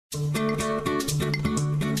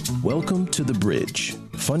Welcome to The Bridge.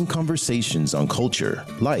 Fun conversations on culture,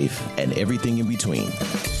 life, and everything in between.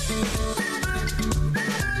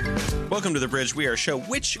 Welcome to The Bridge. We are a show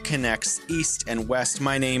which connects East and West.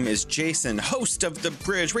 My name is Jason, host of The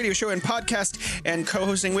Bridge radio show and podcast, and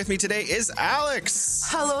co-hosting with me today is Alex.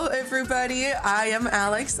 Hello, everybody. I am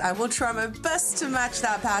Alex. I will try my best to match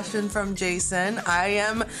that passion from Jason. I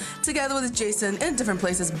am together with Jason in different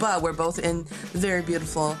places, but we're both in very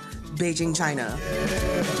beautiful Beijing, China.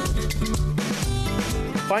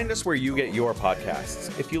 Find us where you get your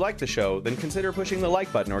podcasts. If you like the show, then consider pushing the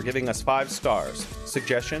like button or giving us 5 stars.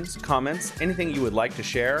 Suggestions, comments, anything you would like to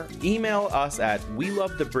share, email us at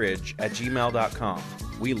welovethebridge@gmail.com.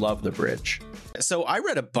 We love the bridge. So I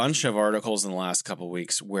read a bunch of articles in the last couple of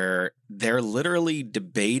weeks where they're literally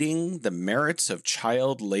debating the merits of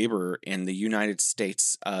child labor in the United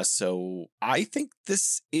States. So I think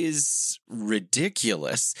this is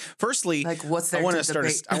ridiculous. Firstly, what's there I want to start.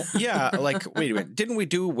 Wait a minute. Didn't we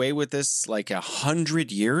do away with this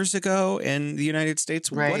 100 years ago in the United States?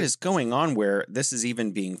 Right. What is going on where this is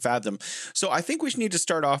even being fathomed? So I think we need to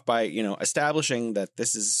start off by establishing that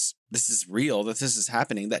this is real, that this is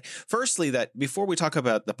happening. That firstly, that before we talk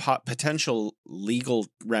about the potential legal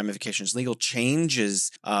ramifications, legal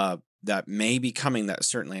changes that may be coming, that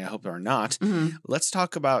certainly I hope are not, let's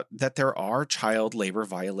talk about that there are child labor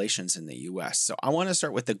violations in the U.S. So I want to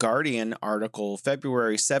start with the Guardian article,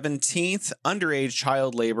 February 17th, underage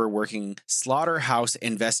child labor working slaughterhouse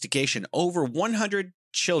investigation. Over 100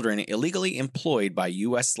 children illegally employed by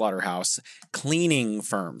U.S. slaughterhouse cleaning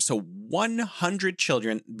firms. So 100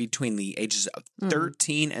 children between the ages of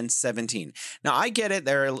 13 and 17. Now, I get it.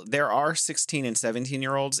 There are 16 and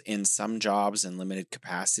 17-year-olds in some jobs in limited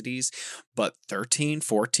capacities, but 13,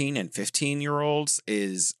 14, and 15-year-olds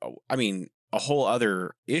is, a whole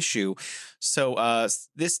other issue. So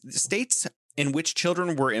this states in which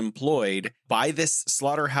children were employed by this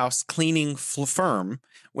slaughterhouse cleaning firm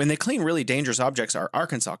when they clean really dangerous objects are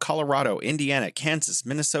Arkansas, Colorado, Indiana, Kansas,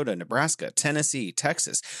 Minnesota, Nebraska, Tennessee,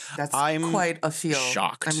 Texas. I'm quite a field.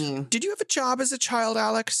 Shocked. Did you have a job as a child,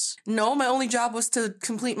 Alex? No, my only job was to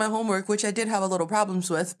complete my homework, which I did have a little problems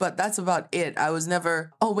with, but that's about it. I was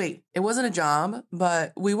never... Oh, wait. It wasn't a job,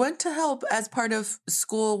 but we went to help as part of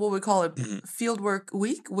school, what we call it, Fieldwork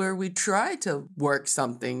Week, where we try to work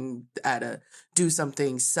something do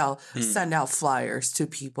something, send out flyers to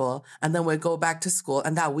people, and then we go back to school.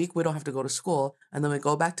 And that week we don't have to go to school, and then we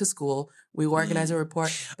go back to school. We organize a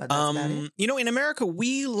report, but that's about it. In America,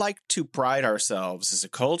 we like to pride ourselves as a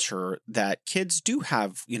culture that kids do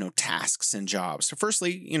have, tasks and jobs. So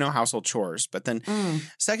firstly, household chores, but then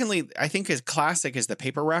secondly, I think as classic is the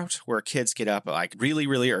paper route, where kids get up really,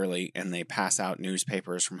 really early and they pass out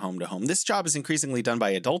newspapers from home to home. This job is increasingly done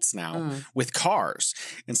by adults now with cars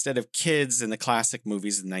instead of kids in the classic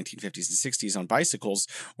movies in the 1950s and 60s on bicycles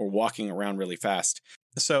or walking around really fast.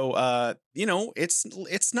 So,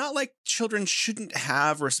 it's not like children shouldn't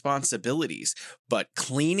have responsibilities, but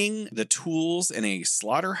cleaning the tools in a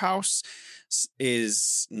slaughterhouse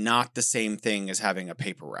is not the same thing as having a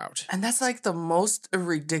paper route. And that's the most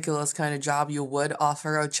ridiculous kind of job you would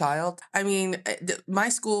offer a child. My high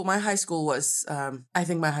school was, I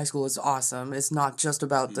think my high school is awesome. It's not just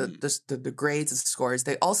about the grades and scores.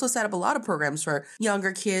 They also set up a lot of programs for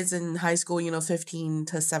younger kids in high school, 15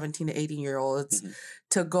 to 17 to 18-year-olds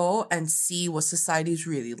to go and see what society's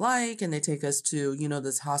really like. And they take us to,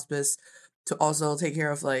 this hospice to also take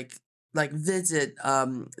care of visit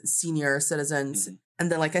senior citizens.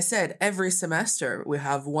 And then, like I said, every semester we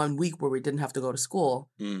have 1 week where we didn't have to go to school.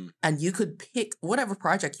 And you could pick whatever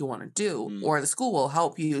project you want to do, or the school will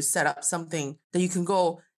help you set up something that you can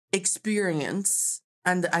go experience.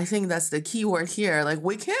 And I think that's the key word here.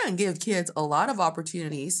 We can give kids a lot of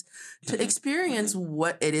opportunities to experience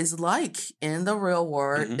what it is like in the real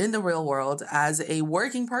world as a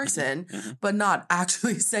working person, but not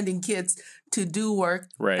actually sending kids to do work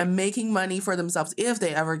and making money for themselves if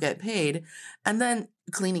they ever get paid. And then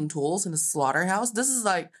cleaning tools in a slaughterhouse. This is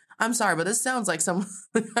I'm sorry, but this sounds like some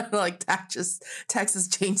Texas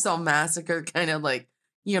Chainsaw Massacre kind of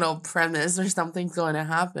premise or something's going to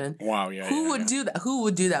happen. Wow, yeah. Who would do that? Who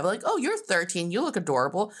would do that? Oh, you're 13. You look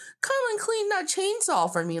adorable. Come and clean that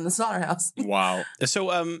chainsaw for me in the slaughterhouse. Wow. So,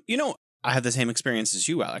 I had the same experience as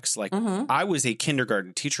you, Alex. Like, I was a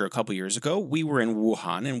kindergarten teacher a couple years ago. We were in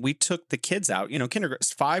Wuhan and we took the kids out, kindergarten,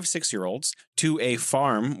 5, 6-year-olds, to a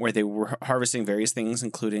farm where they were harvesting various things,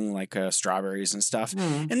 including like strawberries and stuff.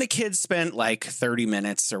 And the kids spent like 30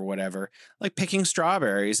 minutes or whatever, like picking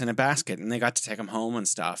strawberries in a basket, and they got to take them home and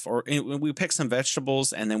stuff. Or we picked some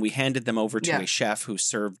vegetables and then we handed them over to a chef who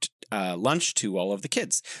served lunch to all of the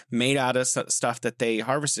kids made out of stuff that they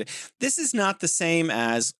harvested. This is not the same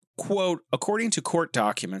as, quote, according to court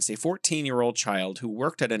documents, a 14-year-old child who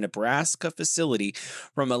worked at a Nebraska facility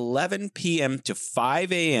from 11 p.m. to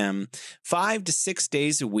 5 a.m., 5 to 6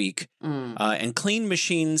 days a week, and cleaned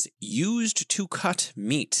machines used to cut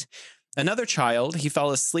meat. Another child, he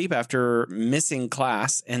fell asleep after missing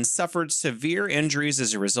class and suffered severe injuries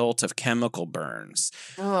as a result of chemical burns.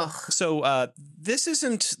 Ugh. So this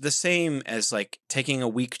isn't the same as like taking a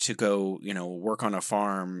week to go, work on a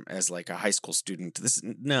farm as like a high school student.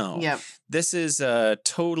 This is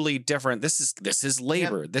totally different. This is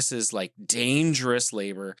labor. Yep. This is like dangerous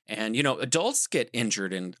labor. And, adults get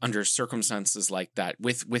injured under circumstances like that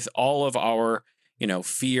with all of our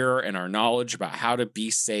fear and our knowledge about how to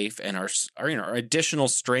be safe and our additional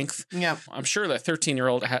strength. Yeah, I'm sure that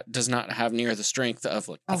 13-year-old does not have near the strength of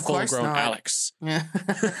like a full-grown Alex. Yeah,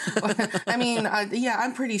 I mean,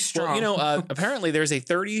 I'm pretty strong. Well, apparently there's a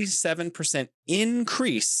 37%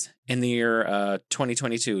 increase in the year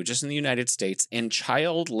 2022, just in the United States, in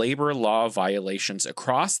child labor law violations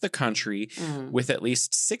across the country, with at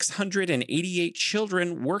least 688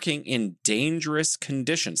 children working in dangerous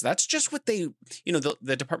conditions. That's just what they,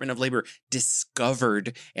 the Department of Labor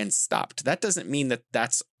discovered and stopped. That doesn't mean that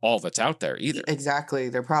that's all that's out there either. Exactly.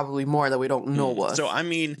 There are probably more that we don't know of. So, I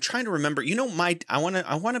mean, trying to remember, I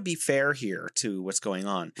want to be fair here to what's going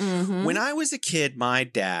on. When I was a kid, my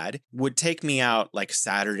dad would take me out like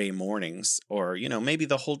Saturday mornings, or, maybe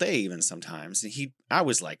the whole day even sometimes. And I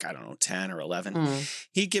was like, I don't know, 10 or 11.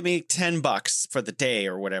 He'd give me $10 for the day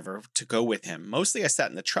or whatever to go with him. Mostly I sat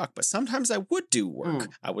in the truck, but sometimes I would do work.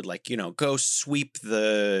 I would like, go sweep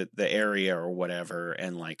the area or whatever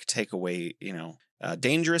and like take away,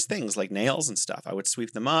 dangerous things like nails and stuff. I would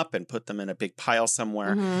sweep them up and put them in a big pile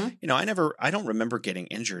somewhere. I don't remember getting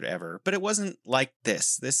injured ever, but it wasn't like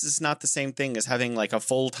this. This is not the same thing as having like a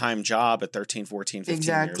full-time job at 13, 14,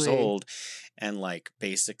 15 years old and like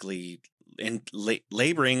basically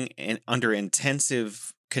laboring under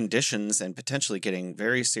intensive conditions and potentially getting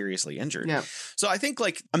very seriously injured. Yeah. So I think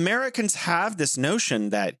like Americans have this notion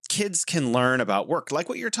that kids can learn about work, like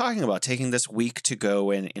what you're talking about, taking this week to go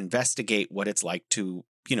and investigate what it's like to,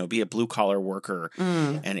 be a blue collar worker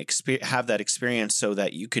and have that experience so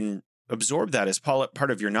that you can absorb that as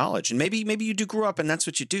part of your knowledge. And maybe you do grow up and that's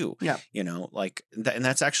what you do. Yeah. And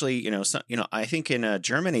that's actually, I think in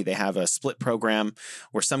Germany, they have a split program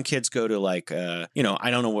where some kids go to like, I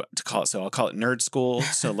don't know what to call it. So I'll call it nerd school.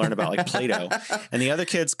 So learn about like Play-Doh. And the other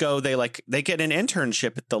kids go, they get an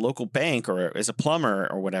internship at the local bank or as a plumber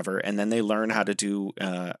or whatever. And then they learn how to do,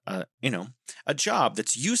 a job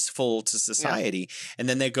that's useful to society. Yeah. And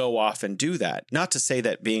then they go off and do that. Not to say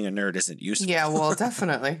that being a nerd isn't useful. Yeah, well,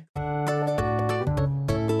 definitely.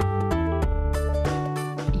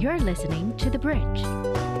 You're listening to The Bridge.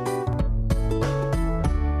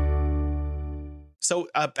 So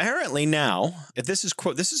apparently now, if this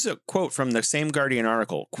is a quote from the same Guardian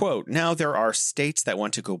article, quote, now there are states that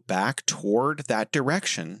want to go back toward that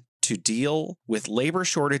direction to deal with labor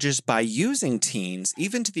shortages by using teens,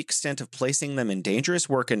 even to the extent of placing them in dangerous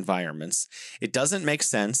work environments. It doesn't make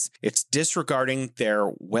sense. It's disregarding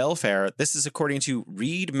their welfare. This is according to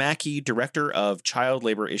Reed Mackey, Director of Child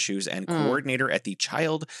Labor Issues and Coordinator at the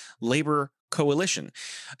Child Labor Coalition.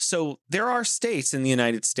 So there are states in the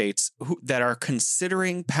United States that are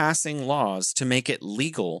considering passing laws to make it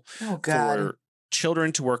legal for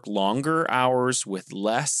children to work longer hours with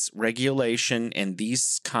less regulation in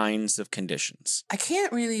these kinds of conditions. I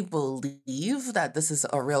can't really believe that this is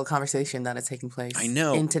a real conversation that is taking place. I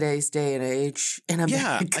know. In today's day and age in America.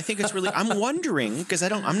 Yeah, I think it's really, I'm wondering, because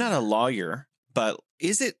I'm not a lawyer, but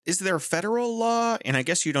is there a federal law? And I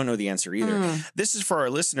guess you don't know the answer either. This is for our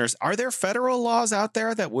listeners. Are there federal laws out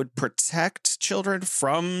there that would protect children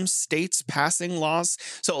from states passing laws?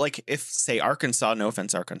 So like if, say, Arkansas, no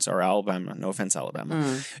offense, Arkansas, or Alabama, no offense,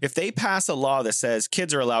 Alabama, if they pass a law that says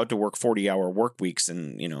kids are allowed to work 40-hour work weeks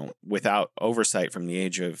and, without oversight from the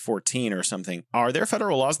age of 14 or something, are there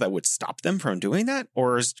federal laws that would stop them from doing that?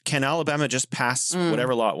 Or can Alabama just pass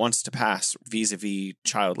whatever law it wants to pass vis-a-vis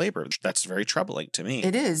child labor? That's very troubling to me. me.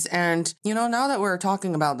 It is. And, now that we're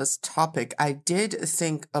talking about this topic, I did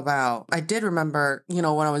remember, when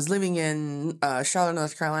I was living in Charlotte,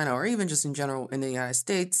 North Carolina, or even just in general in the United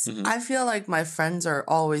States, I feel like my friends are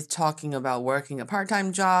always talking about working a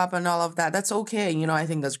part-time job and all of that. That's okay. I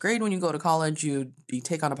think that's great when you go to college, you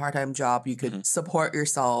take on a part-time job, you could support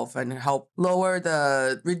yourself and help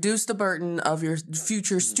reduce the burden of your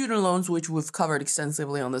future student loans, which we've covered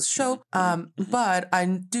extensively on this show. But I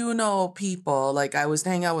do know people, like I was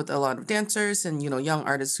hanging out with a lot of dancers and, young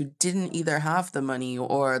artists who didn't either have the money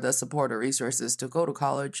or the support or resources to go to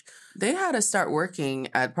college. They had to start working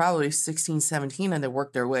at probably 16, 17, and they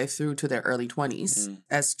worked their way through to their early 20s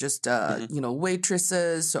as just,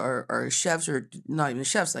 waitresses or chefs, or not even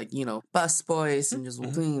chefs, like, bus boys and just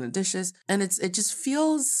cleaning the dishes. And it just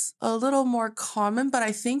feels a little more common, but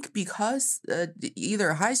I think because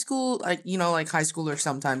either high school, like high schoolers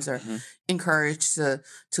sometimes are encouraged to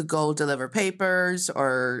go deliver papers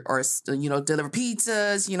or deliver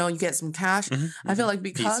pizzas, you get some cash. I feel like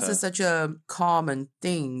because it's such a common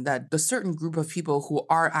thing that the certain group of people who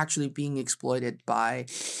are actually being exploited by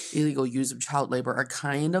illegal use of child labor are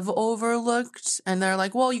kind of overlooked, and they're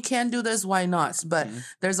like, well, you can do this, why not? But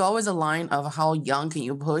there's always a line of how young can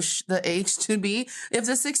you push the age to be. If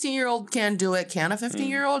the 16-year-old can do it, can a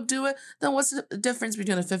 15-year-old do it? Then what's the difference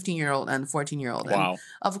between a 15-year-old and a 14-year-old? Wow.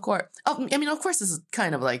 And of course, this is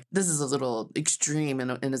kind of like, this is a little extreme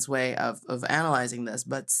in its way of analyzing this,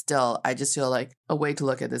 but still, I just feel like a way to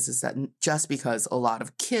look at this is that just because a lot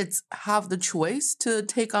of kids have the choice to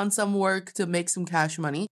take on some work to make some cash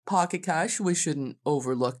money, pocket cash, we shouldn't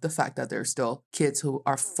overlook the fact that there's still kids who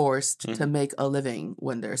are forced to make a living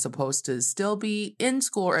when they're supposed to still be in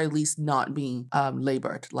school, or at least not being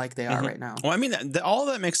labored like they are right now. Well, I mean, all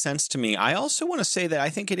of that makes sense to me. I also want to say that I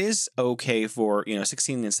think it is okay for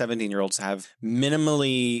 16 and 17-year-olds to have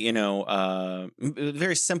minimally,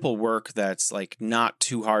 very simple work that's like not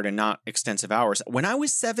too hard and not extensive hours. When I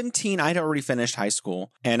was 17, I'd already finished high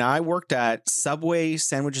school, and I worked at Subway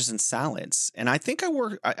sandwiches and salads. And I think there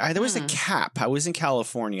was a cap. I was in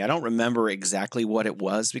California. I don't remember exactly what it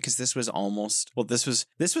was because this was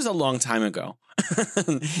a long time ago.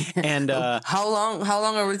 And how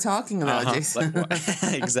long are we talking about, Jason?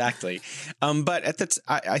 Exactly. But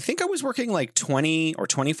I think I was working like 20 or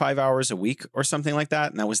 25 hours a week or something like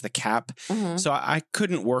that, and that was the cap. So I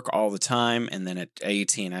couldn't work all the time, and then at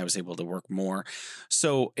 18 I was able to work more.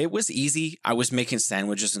 So it was easy. I was making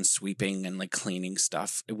sandwiches and sweeping and like cleaning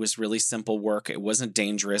stuff. It was really simple work. It wasn't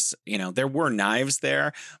dangerous. There were knives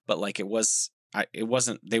there, but like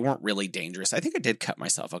they weren't really dangerous. I think I did cut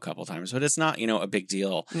myself a couple times, but it's not, a big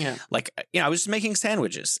deal. Yeah. Like, I was just making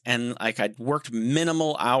sandwiches and like I'd worked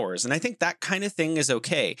minimal hours. And I think that kind of thing is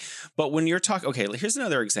okay. But when you're talking, okay, here's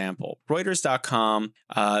another example. Reuters.com.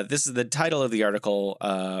 This is the title of the article.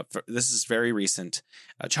 This is very recent.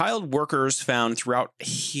 Child workers found throughout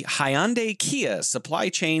Hyundai Kia supply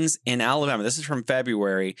chains in Alabama. This is from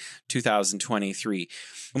February 2023.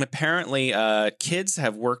 And apparently, kids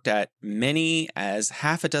have worked at many as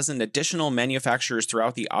half a dozen additional manufacturers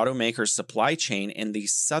throughout the automaker's supply chain in the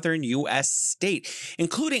southern U.S. state,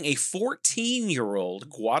 including a 14-year-old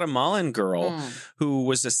Guatemalan girl who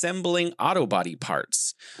was assembling auto body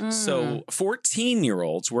parts. So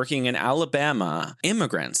 14-year-olds working in Alabama,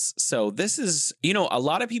 immigrants. So this is, a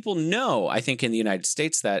lot of people know, I think, in the United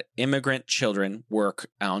States that immigrant children work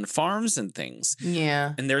on farms and things.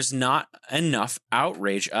 Yeah. And there's not enough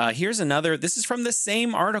outrage. Here's another. This is from the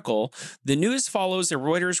same article. The news follows a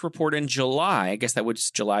Reuters report in July, I guess that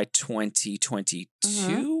was July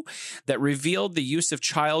 2022, that revealed the use of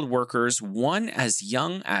child workers, one as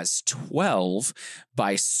young as 12,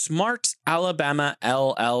 by Smart Alabama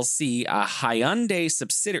LLC, a Hyundai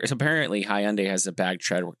subsidiary. So apparently, Hyundai has a bad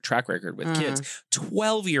track record with kids.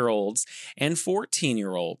 12-year-olds and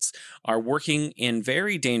 14-year-olds are working in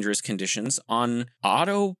very dangerous conditions on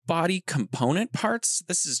auto body component parts.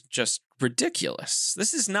 This is just ridiculous.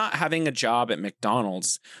 This is not having a job at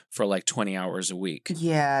McDonald's for like 20 hours a week.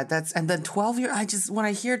 Yeah, and then when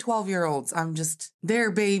I hear 12-year-olds,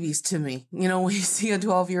 they're babies to me. When you see a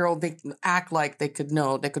 12-year-old, they act like they could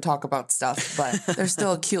talk about stuff, but they're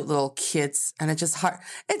still cute little kids. And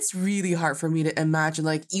it's really hard for me to imagine,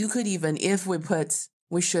 like, you could even, if we put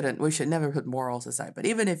we should never put morals aside. But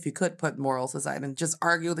even if you could put morals aside and just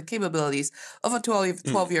argue the capabilities of a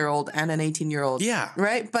 12-year-old and an 18-year-old. Yeah.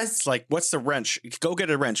 Right? But it's like, what's the wrench? Go get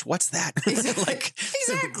a wrench. What's that? Like,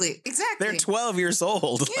 exactly. They're 12 years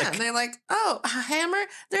old. Yeah. Like, they're like, oh, a hammer?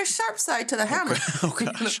 There's sharp side to the hammer. Oh,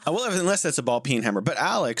 gosh. Well, unless that's a ball peen hammer. But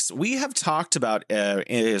Alex, we have talked about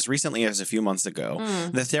as recently as a few months ago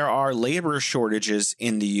that there are labor shortages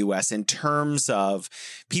in the U.S. in terms of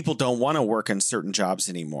people don't want to work in certain jobs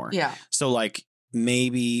anymore. Yeah. So like,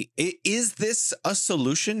 maybe is this a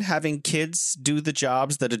solution, having kids do the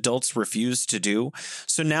jobs that adults refuse to do?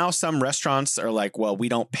 So now some restaurants are like, well, we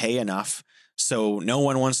don't pay enough, so no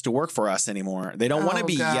one wants to work for us anymore. They don't want to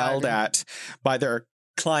be yelled at by their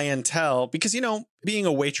clientele because, being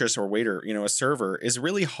a waitress or waiter, a server is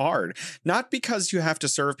really hard. Not because you have to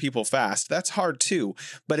serve people fast. That's hard too.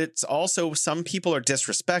 But it's also, some people are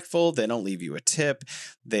disrespectful. They don't leave you a tip.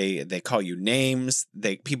 They call you names.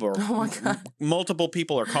 Multiple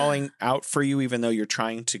people are calling out for you, even though you're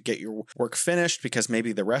trying to get your work finished because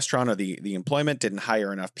maybe the restaurant or the employment didn't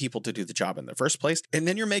hire enough people to do the job in the first place. And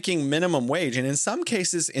then you're making minimum wage. And in some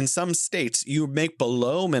cases, in some states, you make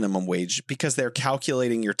below minimum wage because they're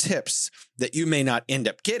calculating your tips that you may not end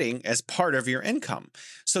up getting as part of your income.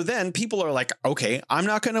 So then people are like, okay, I'm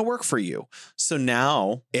not going to work for you. So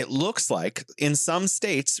now it looks like in some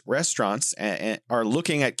states, restaurants are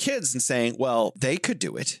looking at kids and saying, well, they could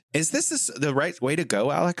do it. Is this the right way to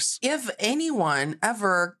go, Alex? If anyone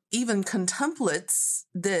ever even contemplates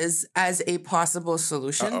this as a possible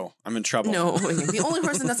solution. Uh-oh, I'm in trouble. No, the only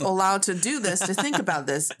person that's allowed to do this, to think about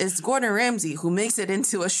this, is Gordon Ramsay, who makes it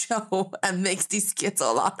into a show and makes these kids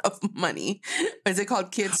a lot of money. Is it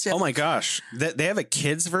called Kids Chef? Oh my gosh. They have a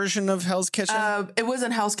kids version of Hell's Kitchen? It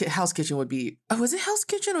wasn't Hell's Kitchen would be... was it Hell's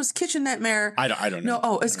Kitchen or was Kitchen Nightmare? I don't know.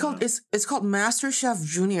 No, it's called Master Chef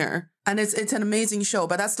Junior. And it's an amazing show,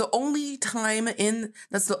 but that's the only time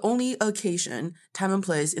that's the only occasion, time and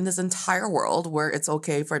place in this entire world where it's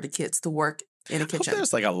okay for the kids to work in a kitchen.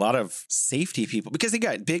 There's like a lot of safety people because they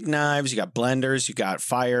got big knives, you got blenders, you got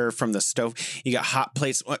fire from the stove, you got hot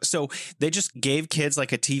plates. So they just gave kids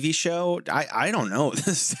like a TV show. I don't know.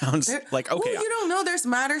 This sounds like, okay. Well, you don't know. There's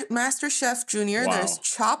Master Chef Junior. Wow. There's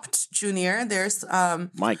Chopped Junior. There's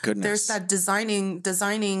my goodness. There's that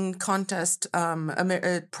designing contest,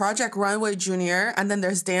 Project Runway Junior, and then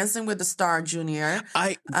there's Dancing with the Star Junior.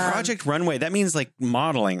 Project Runway. That means like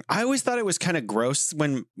modeling. I always thought it was kind of gross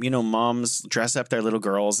when moms dress up their little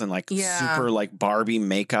girls in like super like Barbie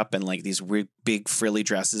makeup and like these big frilly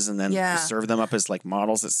dresses and then serve them up as like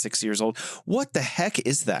models at 6 years old. What the heck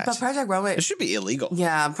is that? But Project Runway, it should be illegal.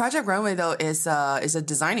 Yeah, Project Runway though is a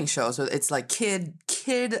designing show, so it's like kid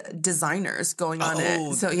designers going on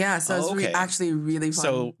it. So it's actually really fun.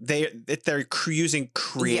 So they're using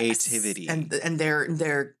creativity and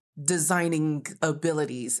their designing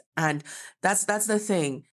abilities, and that's the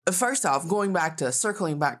thing. First off, circling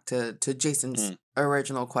back to Jason's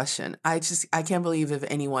original question, I can't believe if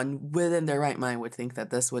anyone within their right mind would think that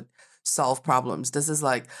this would solve problems. This is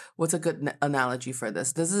like, what's a good analogy for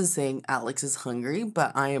this? This is saying Alex is hungry,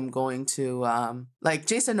 but I am going to,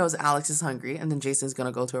 Jason knows Alex is hungry, and then Jason's going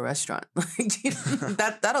to go to a restaurant.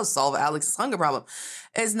 That'll solve Alex's hunger problem.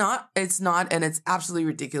 It's not, and it's absolutely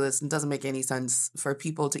ridiculous and doesn't make any sense for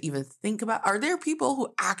people to even think about. Are there people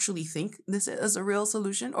who actually think this is a real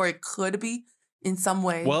solution, or it could be in some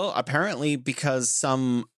way? Well, apparently because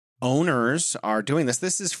some owners are doing this.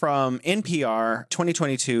 This is from NPR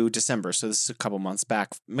 2022 December. So this is a couple months back.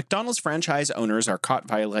 McDonald's franchise owners are caught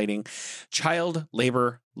violating child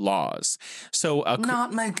labor laws. So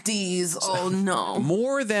not McD's. Oh no.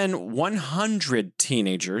 More than 100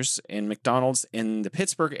 teenagers in McDonald's in the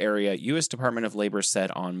Pittsburgh area, U.S. Department of Labor said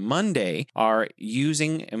on Monday, are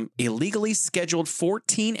using illegally scheduled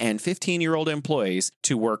 14 and 15-year-old employees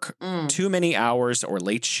to work too many hours or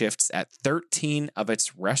late shifts at 13 of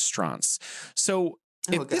its restaurants. So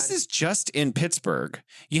if this is just in Pittsburgh,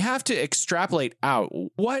 you have to extrapolate out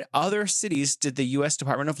what other cities did the U.S.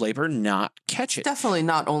 Department of Labor not catch it? Definitely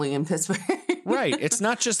not only in Pittsburgh. Right. It's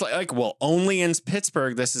not just like, well, only in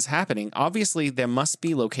Pittsburgh this is happening. Obviously, there must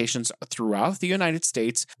be locations throughout the United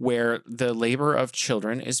States where the labor of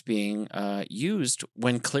children is being used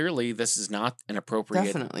when clearly this is not an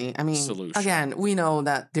appropriate solution. Again, we know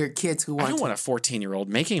that there are kids who want I don't want a 14-year-old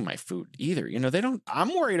making my food either. They don't. I'm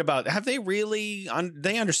worried about, have they really,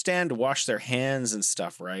 they understand to wash their hands and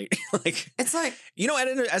stuff, right? It's like,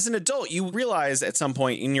 as an adult, you realize at some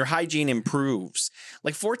point and your hygiene improves.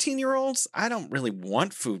 Like 14-year-olds, I don't really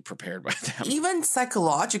want food prepared by them. Even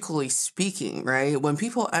psychologically speaking, right? When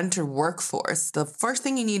people enter workforce, the first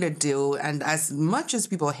thing you need to do, and as much as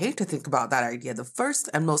people hate to think about that idea, the first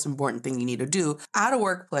and most important thing you need to do at a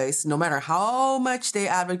workplace, no matter how much they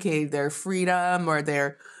advocate their freedom or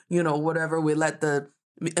their, whatever, we let the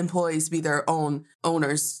employees be their own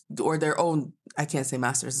owners or their own, I can't say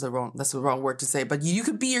masters, that's the wrong word to say, but you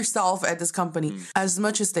could be yourself at this company. As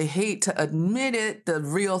much as they hate to admit it, the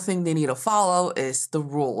real thing they need to follow is the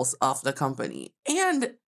rules of the company.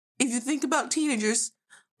 And if you think about teenagers,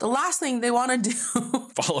 the last thing they want to do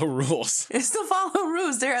follow rules is to follow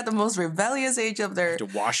rules. They're at the most rebellious age of their to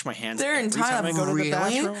wash my hands their entire life.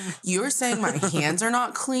 Really? You're saying my hands are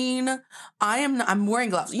not clean? I'm wearing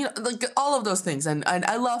gloves. Like all of those things. And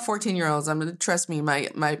I love 14-year-olds. Trust me,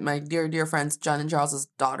 my dear friends, John and Charles's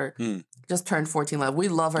daughter just turned 14. We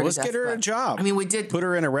love her. Let's get her a job. I mean, we did put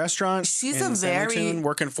her in a restaurant. She's in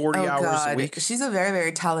working 40 hours a week. She's a very,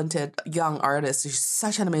 very talented young artist. She's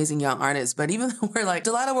such an amazing young artist. But even though we're like,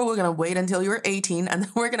 Delilah, we're going to wait until you're 18 and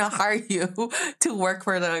then we're going to hire you to work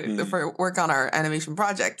for work on our animation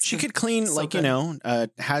project. She could clean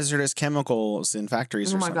hazardous chemicals in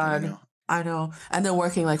factories or something. Oh my God. I know. And then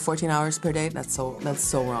working like 14 hours per day. That's so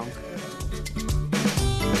wrong.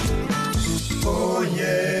 Oh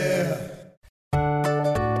yeah.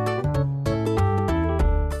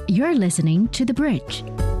 You're listening to The Bridge.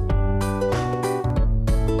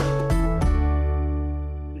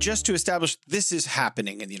 Just to establish this is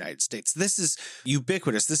happening in the United States. This is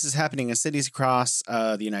ubiquitous. This is happening in cities across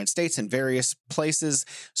the United States and various places.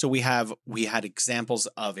 So we had examples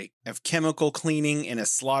of chemical cleaning in a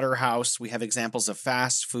slaughterhouse. We have examples of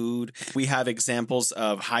fast food. We have examples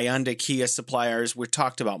of Hyundai Kia suppliers. We've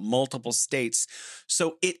talked about multiple states.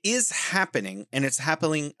 So it is happening, and it's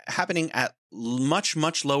happening at much,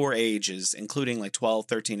 much lower ages, including like 12,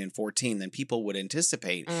 13, and 14 than people would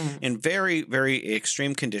anticipate in very, very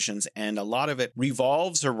extreme conditions. And a lot of it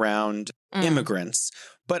revolves around immigrants.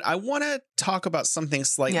 But I want to talk about something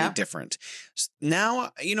slightly different.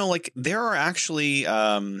 Now, there are actually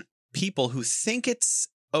people who think it's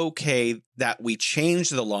okay that we change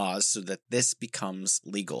the laws so that this becomes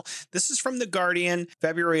legal. This is from The Guardian,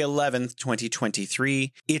 February 11th,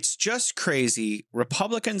 2023. It's just crazy.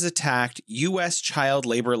 Republicans attacked U.S. child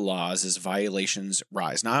labor laws as violations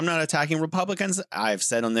rise. Now, I'm not attacking Republicans. I've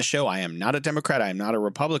said on this show, I am not a Democrat. I am not a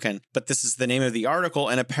Republican. But this is the name of the article.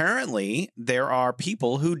 And apparently, there are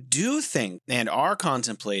people who do think and are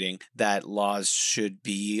contemplating that laws should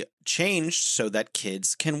be changed so that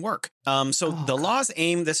kids can work. The laws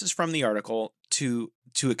aim, this is from the article, to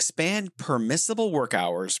expand permissible work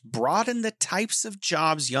hours, broaden the types of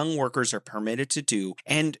jobs young workers are permitted to do,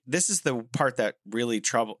 and this is the part that really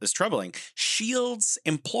is troubling, shields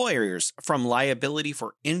employers from liability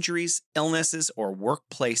for injuries, illnesses, or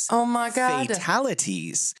workplace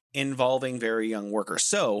fatalities involving very young workers.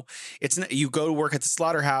 So it's not, you go to work at the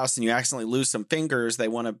slaughterhouse and you accidentally lose some fingers. They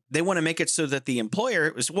want to make it so that the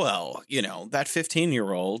employer is, that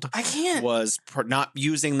 15-year-old was not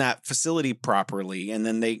using that facility properly. And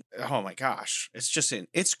then oh my gosh,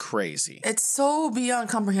 it's crazy. It's so beyond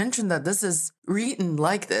comprehension that this is written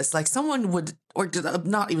like this. Like someone would, or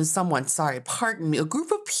not even someone, pardon me, a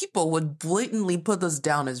group of people would blatantly put this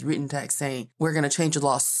down as written text saying, we're going to change the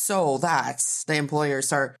law so that the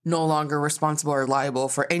employers are no longer responsible or liable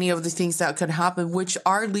for any of the things that could happen, which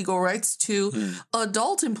are legal rights to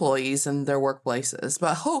adult employees in their workplaces.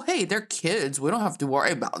 But, hey, they're kids. We don't have to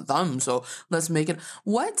worry about them. So let's make it.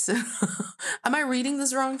 What? Am I reading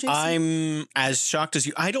this wrong, Jason? I'm as shocked as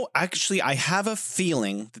you. I have a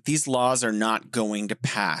feeling that these laws are not going to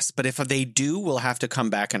pass. But if they do, we'll have to come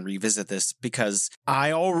back and revisit this, because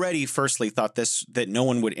I already firstly thought that no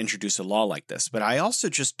one would introduce a law like this. But I also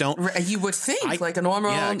just don't. You would think like a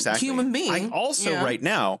normal human being. I also right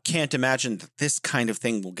now can't imagine that this kind of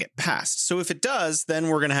thing will get passed. So if it does, then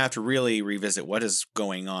we're going to have to really revisit what is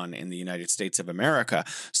going on in the United States of America.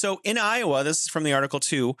 So in Iowa, this is from the article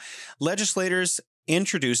too, legislators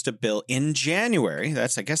introduced a bill in January,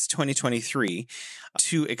 that's I guess 2023,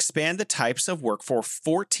 to expand the types of work for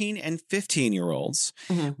 14 and 15-year-olds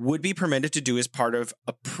would be permitted to do as part of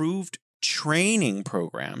approved training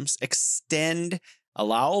programs, extend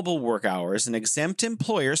allowable work hours, and exempt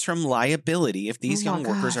employers from liability if these young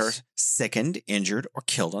workers are sickened, injured, or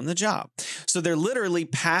killed on the job. So they're literally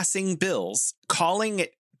passing bills, calling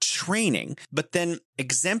it training, but then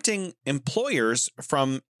exempting employers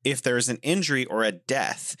from if there's an injury or a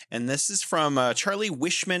death. And this is from Charlie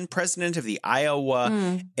Wishman, president of the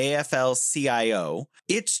Iowa AFL-CIO.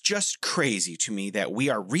 It's just crazy to me that we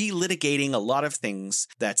are relitigating a lot of things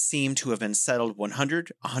that seem to have been settled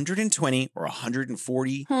 100, 120, or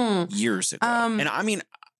 140 years ago. And I mean,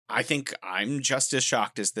 I think I'm just as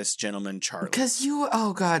shocked as this gentleman, Charlie. Because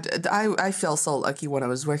oh God, I felt so lucky when I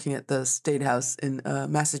was working at the State House in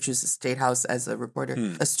Massachusetts State House as a reporter,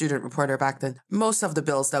 a student reporter back then. Most of the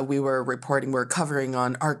bills that we were reporting, we're covering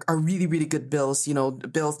on are really, really good bills, you know,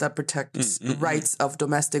 bills that protect rights of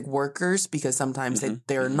domestic workers, because sometimes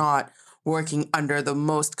they're not working under the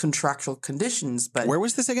most contractual conditions. But where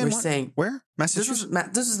was this again? We're saying where? Massachusetts?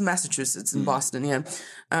 This is Massachusetts in Boston. Yeah.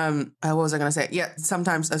 What was I going to say? Yeah.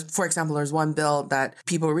 Sometimes, for example, there's one bill that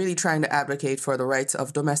people are really trying to advocate for the rights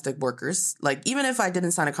of domestic workers. Like, even if I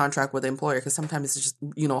didn't sign a contract with the employer, because sometimes it's just,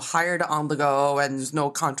 you know, hired on the go and there's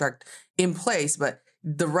no contract in place, but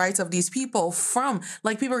the rights of these people from,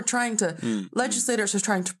 like, people are trying to, legislators are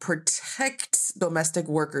trying to protect domestic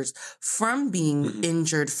workers from being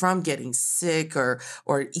injured, from getting sick, or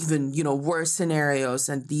even, you know, worse scenarios.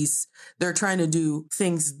 And they're trying to do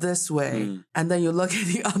things this way. And then you look at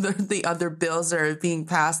the other bills that are being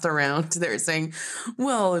passed around. They're saying,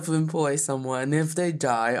 well, if you employ someone, if they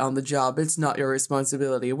die on the job, it's not your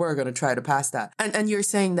responsibility. We're going to try to pass that. And you're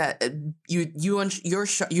saying that you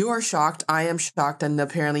are shocked. I am shocked. And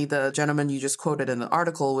apparently the gentleman you just quoted in the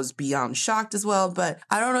article was beyond shocked as well. But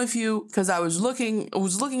I don't know if because I was looking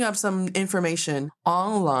up some information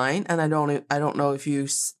online, and I don't know if you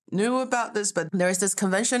knew about this, but there's this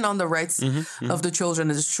Convention on the Rights of the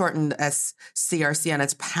Children. It's shortened as CRC, and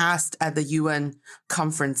it's passed at the UN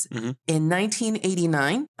conference in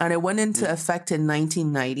 1989, and it went into effect in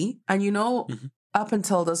 1990. And you know, up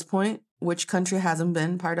until this point, which country hasn't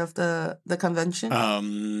been part of the convention?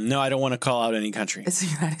 No, I don't want to call out any country. It's the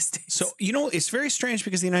United States. So, you know, it's very strange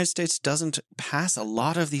because the United States doesn't pass a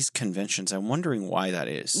lot of these conventions. I'm wondering why that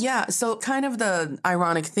is. Yeah. So kind of the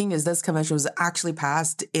ironic thing is this convention was actually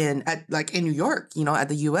passed in New York, you know, at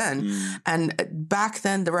the UN. And back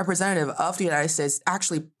then, the representative of the United States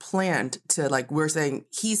actually planned to,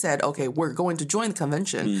 he said, okay, we're going to join the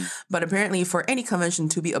convention. But apparently for any convention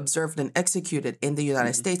to be observed and executed in the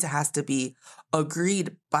United States, it has to be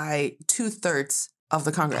agreed by 2/3 of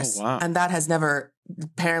the Congress. Oh, wow. And that has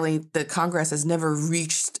apparently the Congress has never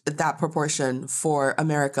reached that proportion for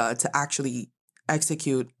America to actually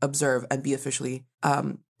execute, observe, and be officially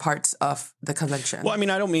parts of the convention. Well, I mean,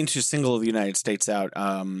 I don't mean to single the United States out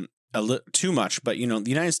too much, but, you know, the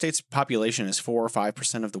United States population is 4 or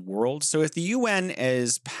 5% of the world. So if the UN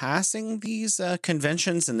is passing these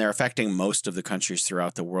conventions and they're affecting most of the countries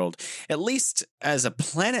throughout the world, at least as a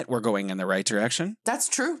planet, we're going in the right direction. That's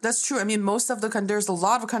true. That's true. I mean, there's a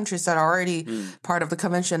lot of countries that are already part of the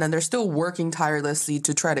convention, and they're still working tirelessly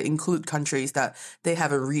to try to include countries that they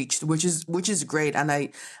haven't reached, which is great. And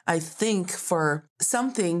I think for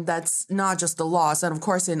something that's not just the laws, and of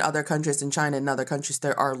course in other countries, in China and other countries,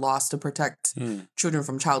 there are laws to protect children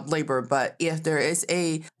from child labor. But if there is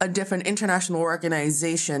a different international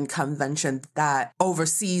organization convention that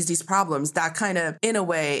oversees these problems, that kind of, in a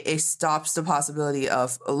way, it stops the possibility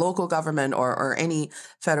of a local government or any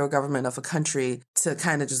federal government of a country to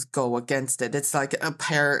kind of just go against it. It's like a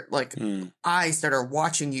pair, eyes that are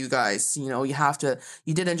watching you guys. You know, you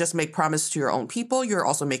didn't just make promises to your own people, you're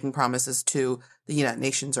also making promises to the United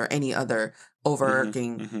Nations or any other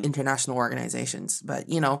overarching international organizations. But,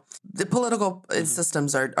 you know, the political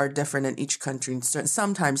systems are different in each country.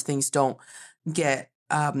 Sometimes things don't get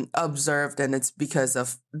observed, and it's because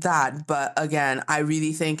of that. But again, I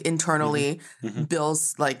really think internally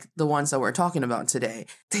bills like the ones that we're talking about today,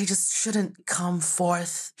 they just shouldn't come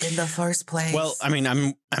forth in the first place. Well, I mean,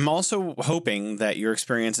 I'm also hoping that your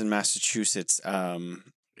experience in Massachusetts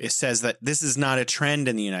it says that this is not a trend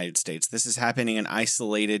in the United States. This is happening in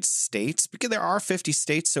isolated states, because there are 50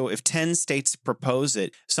 states. So if 10 states propose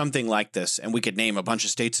something like this, and we could name a bunch of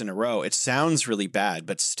states in a row, it sounds really bad,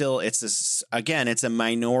 but still it's a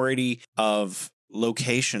minority of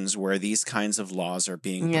locations where these kinds of laws are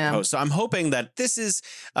being proposed. So I'm hoping that this is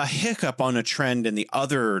a hiccup on a trend in the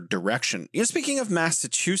other direction. You know, speaking of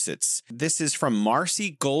Massachusetts, this is from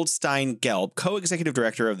Marcy Goldstein-Gelb, co-executive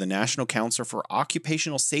director of the National Council for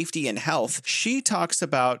Occupational Safety and Health. She talks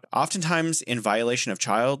about oftentimes in violation of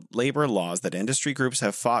child labor laws that industry groups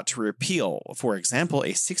have fought to repeal. For example,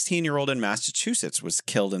 a 16-year-old in Massachusetts was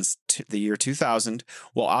killed in the year 2000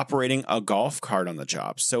 while operating a golf cart on the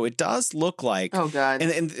job. So it does look like Oh, God.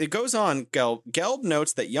 And it goes on, Gelb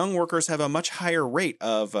notes that young workers have a much higher rate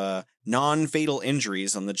of non-fatal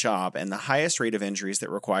injuries on the job and the highest rate of injuries that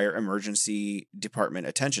require emergency department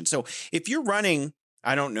attention. So if you're running,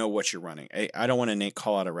 I don't know what you're running. I don't want to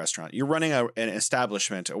call out a restaurant. You're running an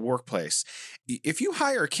establishment, a workplace. If you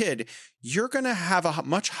hire a kid, you're going to have a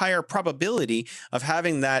much higher probability of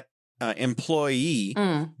having that employee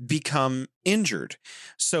become injured.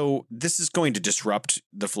 So this is going to disrupt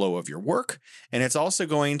the flow of your work, and it's also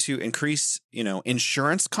going to increase,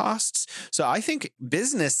 insurance costs. So I think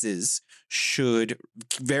businesses should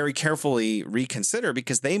very carefully reconsider,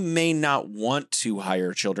 because they may not want to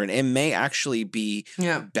hire children. It may actually be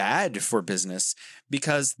bad for business,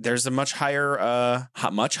 because there's a much higher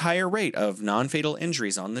rate of non-fatal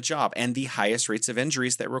injuries on the job and the highest rates of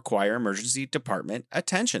injuries that require emergency department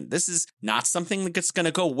attention. This is not something that's going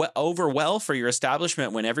to go over well for your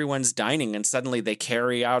establishment when everyone's dining and suddenly they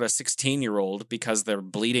carry out a 16-year-old because they're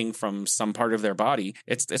bleeding from some part of their body.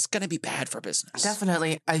 It's going to be bad for business.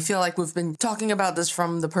 Definitely. I feel like we've been talking about this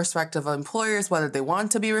from the perspective of employers, whether they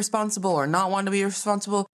want to be responsible or not want to be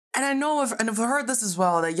responsible. And I know, I've heard this as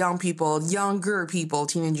well, that younger people,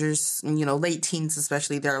 teenagers, late teens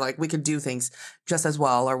especially, they're like, we could do things just as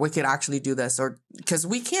well, or we could actually do this, or because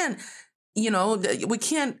we can't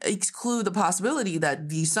exclude the possibility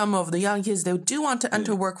that some of the young kids, they do want to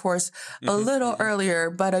enter workforce a little earlier.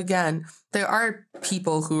 But again, there are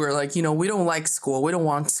people who are like, we don't like school. We don't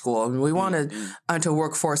want school. And we want to enter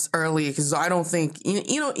workforce early, because I don't think,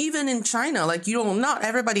 even in China, like, not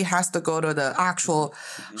everybody has to go to the actual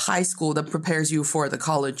high school that prepares you for the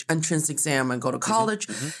college entrance exam and go to college.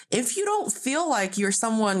 If you don't feel like you're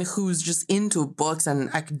someone who's just into books and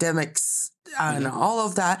academics and all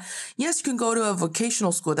of that, yes, you can go to a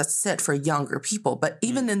vocational school that's set for younger people. But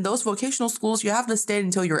even in those vocational schools, you have to stay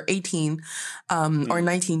until you're 18 or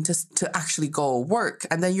 19 to actually go work.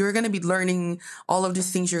 And then you're going to be learning all of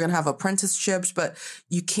these things. You're going to have apprenticeships, but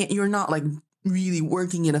you're not like really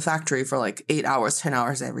working in a factory for like 8 hours, 10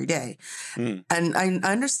 hours every day. And I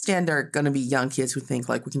understand there are going to be young kids who think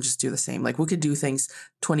like, we can just do the same. Like, we could do things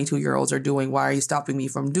 22-year-olds are doing. Why are you stopping me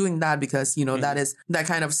from doing that? Because, that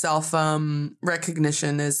kind of self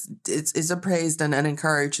recognition is appraised and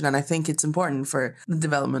encouraged. And I think it's important for the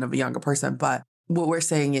development of a younger person. But what we're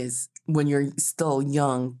saying is, when you're still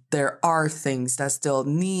young, there are things that still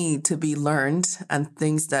need to be learned and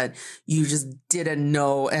things that you just didn't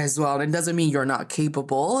know as well. It doesn't mean you're not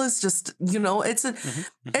capable. It's just, it's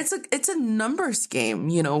a numbers game.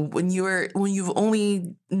 When you've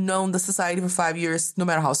only known the society for 5 years, no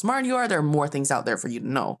matter how smart you are, there are more things out there for you to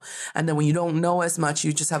know. And then when you don't know as much,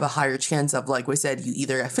 you just have a higher chance of, like we said, you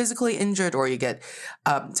either get physically injured or you get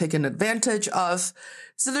taken advantage of.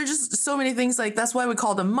 So there's just so many things. Like, that's why we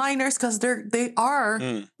call them minors, because they are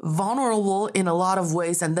vulnerable in a lot of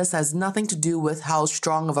ways. And this has nothing to do with how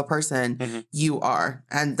strong of a person you are.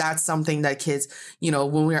 And that's something that kids,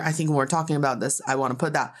 when we're talking about this, I want to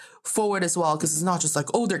put that forward as well, because it's not just like,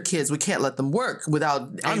 oh, they're kids, we can't let them work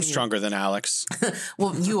without I'm stronger than Alex.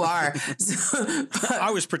 Well, you are.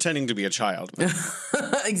 I was pretending to be a child.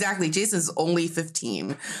 Exactly. Jason's only 15.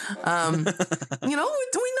 We know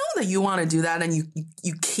that you want to do that, and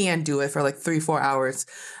you can do it for like 3-4 hours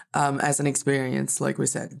as an experience, like we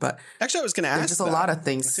said. But actually, I was going to ask, there's just a lot of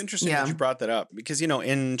things. It's interesting that you brought that up, because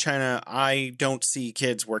in China, I don't see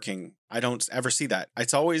kids working. I don't ever see that.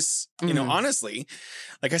 It's always, honestly,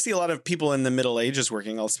 like, I see a lot of people in the Middle Ages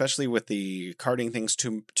working, especially with the carting things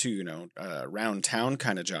to around town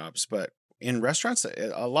kind of jobs. But in restaurants,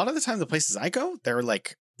 a lot of the time, the places I go, they're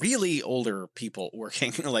like really older people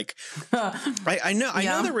working. Like, I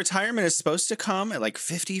know the retirement is supposed to come at like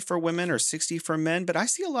 50 for women or 60 for men, but I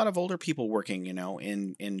see a lot of older people working,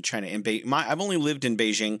 in China. I've only lived in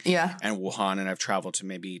Beijing and Wuhan, and I've traveled to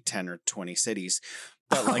maybe 10 or 20 cities.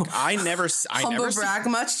 But like, I never brag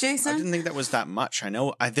much, Jason. I didn't think that was that much. I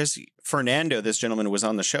know there's Fernando, this gentleman who was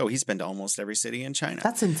on the show. He's been to almost every city in China.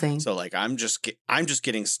 That's insane. So like, I'm just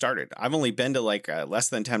getting started. I've only been to like less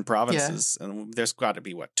than 10 provinces, and there's got to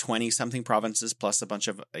be 20 something provinces plus a bunch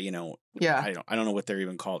of I don't know what they're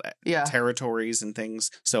even called, territories and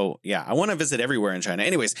things. So yeah, I want to visit everywhere in China.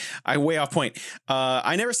 Anyways, I way off point.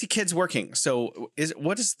 I never see kids working. So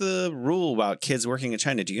what is the rule about kids working in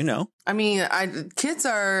China? Do you know? I mean,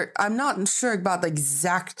 I'm not sure about the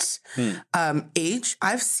exact age.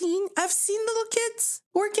 I've seen little kids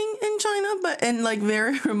working in China, but in like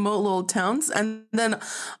very remote little towns. And then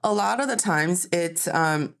a lot of the times it's,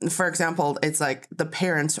 for example, it's like the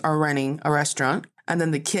parents are running a restaurant and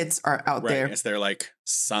then the kids are out there. It's their like,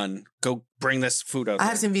 son, go bring this food out I there.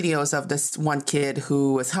 have seen videos of this one kid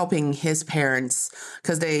who was helping his parents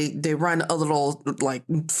because they run a little like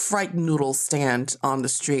fried noodle stand on the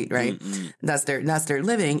street, right? That's their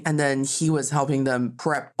living, and then he was helping them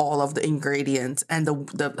prep all of the ingredients and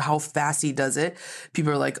the how fast he does it.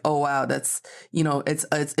 People are like, "Oh wow, that's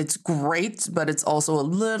it's great," but it's also a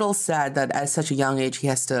little sad that at such a young age he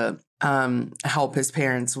has to help his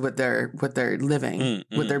parents with their living,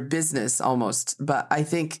 with their business almost. But I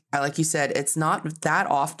think, like you said, it's not that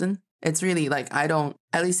often. It's really like,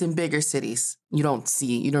 at least in bigger cities, you don't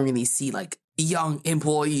really see like young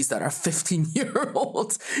employees that are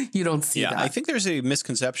 15-year-olds. You don't see that. I think there's a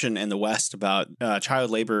misconception in the West about child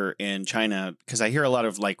labor in China, because I hear a lot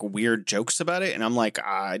of like weird jokes about it. And I'm like,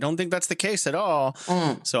 I don't think that's the case at all.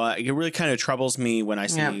 So it really kind of troubles me when I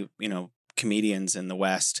see, comedians in the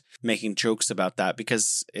West making jokes about that,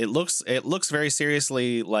 because it looks very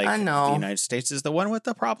seriously like the United States is the one with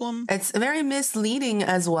the problem. It's very misleading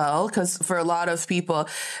as well, because for a lot of people,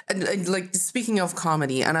 and like speaking of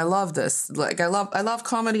comedy, and I love this, like I love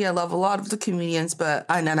comedy, I love a lot of the comedians, but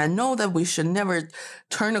and I know that we should never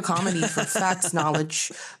turn to comedy for facts,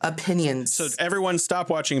 knowledge, opinions. So everyone stop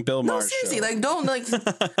watching Bill Maher's seriously, show. like don't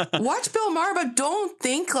watch Bill Maher, but don't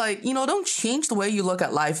think like, don't change the way you look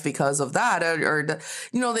at life because of that, or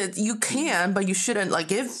that you can, but you shouldn't.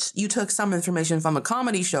 Like if you took some information from a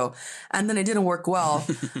comedy show and then it didn't work well,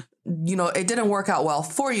 it didn't work out well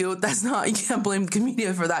for you. That's not, you can't blame the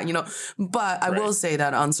comedian for that, But I will say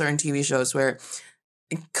that on certain TV shows where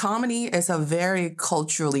comedy is a very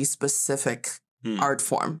culturally specific art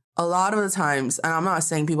form. A lot of the times, and I'm not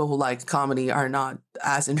saying people who like comedy are not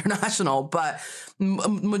as international, but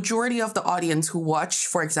majority of the audience who watch,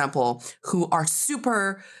 for example, who are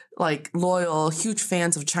super like loyal, huge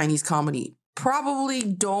fans of Chinese comedy, probably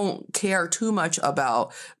don't care too much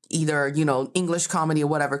about either, English comedy or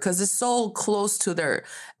whatever, because it's so close to their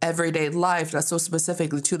everyday life. That's so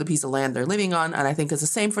specifically to the piece of land they're living on. And I think it's the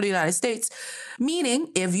same for the United States.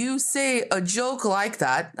 Meaning, if you say a joke like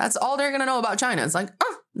that, that's all they're going to know about China. It's like,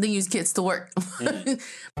 they use kids to work.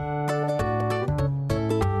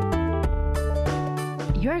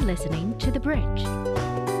 You're listening to The Bridge.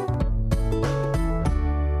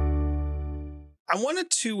 I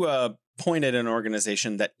wanted to point at an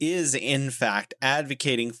organization that is, in fact,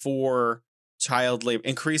 advocating for child labor,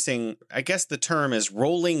 increasing, I guess the term is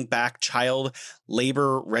rolling back child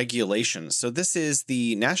labor regulations. So this is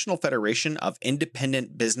the National Federation of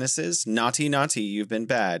Independent Businesses. Naughty, you've been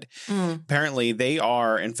bad. Apparently, they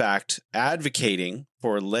are, in fact, advocating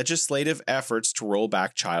for legislative efforts to roll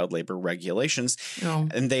back child labor regulations.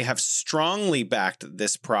 And they have strongly backed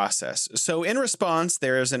this process. So in response,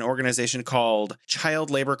 there is an organization called Child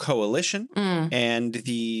Labor Coalition. And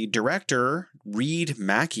the director, Reed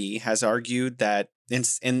Mackey, has argued that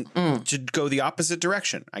to go the opposite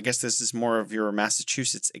direction. I guess this is more of your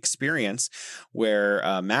Massachusetts experience, where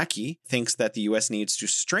Mackey thinks that the U.S. needs to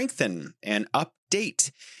strengthen and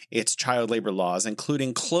update its child labor laws,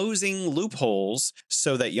 including closing loopholes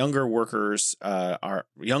so that younger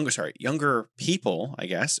people, I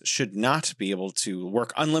guess, should not be able to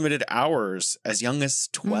work unlimited hours as young as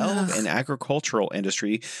 12 in agricultural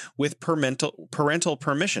industry with parental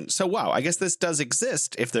permission. So, wow, I guess this does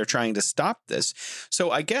exist if they're trying to stop this.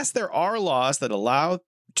 So I guess there are laws that allow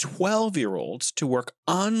 12-year-olds to work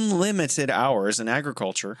unlimited hours in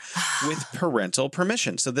agriculture with parental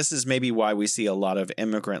permission. So this is maybe why we see a lot of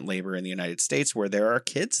immigrant labor in the United States where there are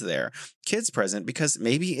kids present, because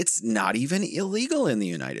maybe it's not even illegal in the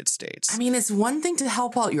United States. I mean, it's one thing to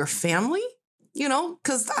help out your family,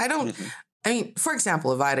 because for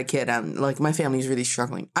example, if I had a kid and like my family's really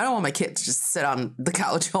struggling, I don't want my kid to just sit on the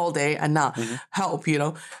couch all day and not help,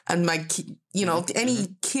 and my any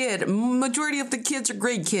kid, majority of the kids are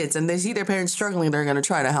great kids and they see their parents struggling, they're going to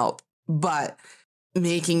try to help. But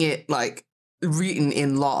making it like written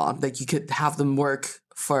in law that you could have them work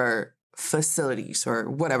for facilities or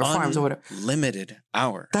whatever, farms or whatever. Limited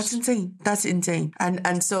hours. That's insane.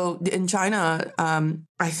 And so in China,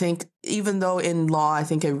 I think even though in law, I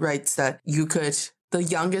think it writes that the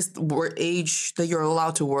youngest age that you're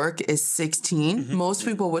allowed to work is 16. Most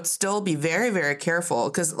people would still be very, very careful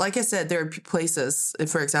because, like I said, there are places,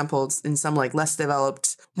 for example, in some like less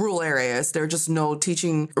developed rural areas, there are just no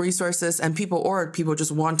teaching resources, and people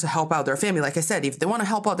just want to help out their family. Like I said, if they want to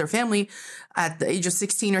help out their family at the age of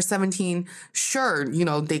 16 or 17, sure,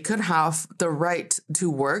 they could have the right to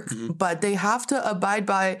work, but they have to abide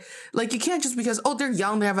by, like, you can't just because, they're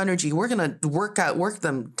young, they have energy, we're going to work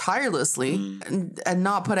them tirelessly. and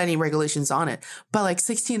not put any regulations on it. But like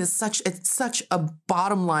 16 is such a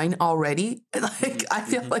bottom line already. Like I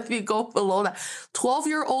feel like if you go below that,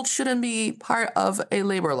 12-year-old shouldn't be part of a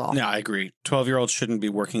labor law. No, I agree. 12-year-olds shouldn't be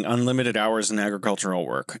working unlimited hours in agricultural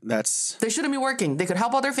work. They shouldn't be working. They could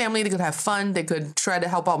help out their family. They could have fun. They could try to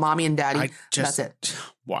help out mommy and daddy. That's it.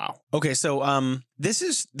 Wow. Okay, so this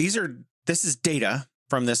is data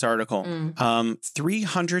from this article.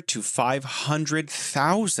 300 to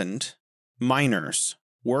 500,000 miners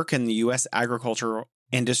work in the U.S. agricultural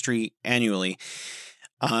industry annually,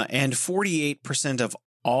 and 48% of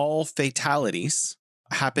all fatalities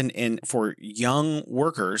for young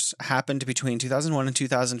workers happened between 2001 and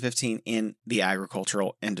 2015 in the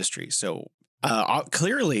agricultural industry. So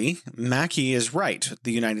clearly, Mackie is right.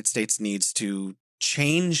 The United States needs to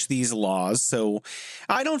change these laws. So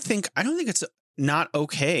I don't think it's not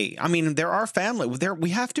okay. I mean, there are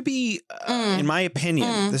we have to be, in my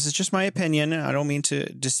opinion, this is just my opinion. I don't mean to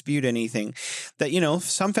dispute anything, that,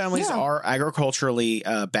 some families are agriculturally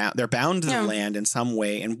bound. They're bound to the land in some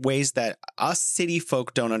way, in ways that us city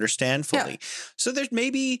folk don't understand fully. So there's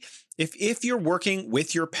maybe, if you're working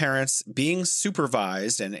with your parents, being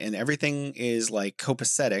supervised and everything is like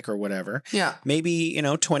copacetic or whatever, maybe,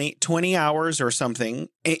 20 hours or something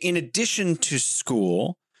in addition to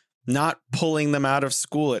school. Not pulling them out of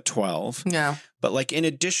school at 12. Yeah. But like in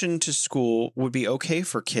addition to school would be okay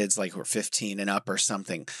for kids like who are 15 and up or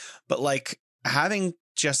something. But like having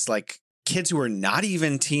just like kids who are not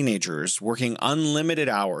even teenagers working unlimited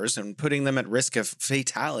hours and putting them at risk of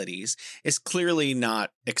fatalities is clearly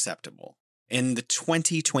not acceptable. In the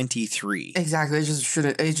 2023. Exactly.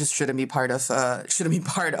 It just shouldn't be part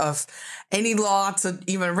of any law to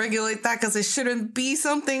even regulate that, because it shouldn't be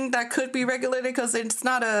something that could be regulated, because it's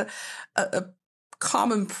not a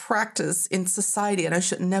common practice in society, and it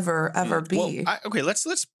should never ever be. Well,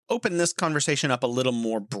 let's open this conversation up a little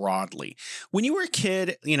more broadly. When you were a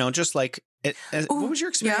kid, just like what was your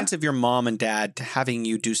experience of your mom and dad having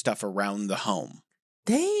you do stuff around the home?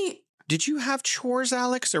 Did you have chores,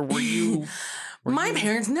 Alex, or were you? My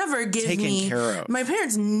parents never give me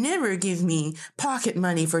pocket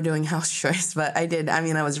money for doing house chores, but I did. I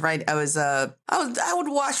mean, I was right. I would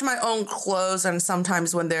wash my own clothes, and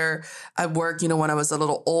sometimes when they're at work, when I was a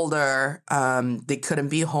little older, they couldn't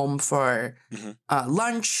be home for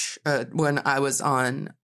lunch. When I was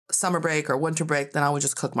on summer break or winter break, then I would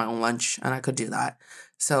just cook my own lunch, and I could do that.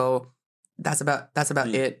 So that's about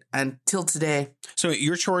it until today. So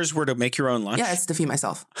your chores were to make your own lunch? Yeah, it's to feed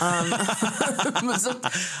myself.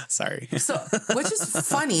 Sorry. So, which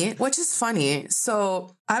is funny.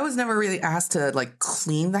 So I was never really asked to like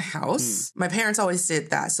clean the house. My parents always did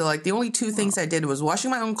that. So like the only two things I did was washing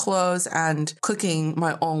my own clothes and cooking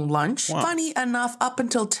my own lunch. Wow. Funny enough, up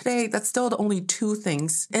until today, that's still the only two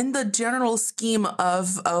things in the general scheme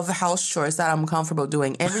of house chores that I'm comfortable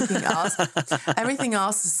doing. Everything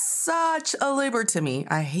else is such a labor to me.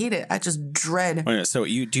 I hate it. I just dread. Wait, so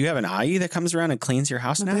do you have an ayi that comes around and cleans your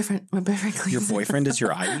house now? My boyfriend cleans. Your boyfriend is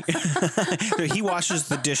your ayi? So he washes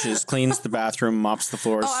the dishes, cleans the bathroom, mops the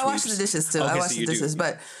floors. Oh, I wash the dishes too. Okay, I wash the dishes,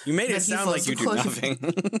 but you made it sound like you do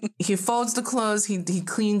nothing. He folds the clothes. He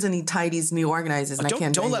cleans and he tidies and he organizes. And I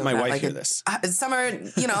can't. Don't let my wife hear this. Summer,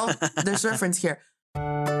 there's reference here.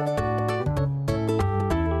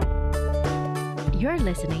 You're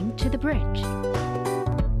listening to The Bridge.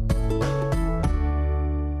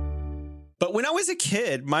 But when I was a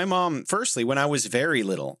kid, my mom, firstly, when I was very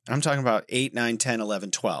little, I'm talking about 8, 9, 10, 11,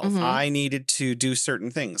 12, I needed to do certain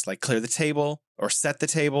things like clear the table or set the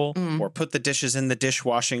table or put the dishes in the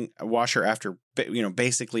washer after,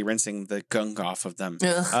 basically rinsing the gunk off of them.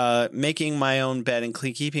 Making my own bed and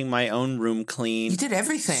keeping my own room clean. You did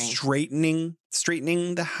everything.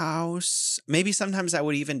 Straightening the house. Maybe sometimes I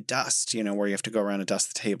would even dust, where you have to go around and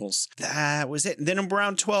dust the tables. That was it. And then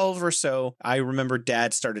around 12 or so, I remember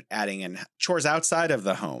Dad started adding in chores outside of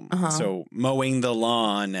the home. So mowing the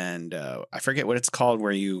lawn and I forget what it's called,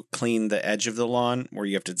 where you clean the edge of the lawn, where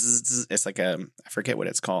you have to it's like I forget what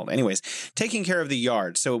it's called. Anyways, taking care of the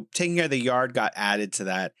yard. So taking care of the yard got added to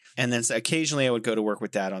that. And then occasionally I would go to work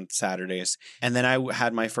with Dad on Saturdays. And then I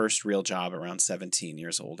had my first real job around 17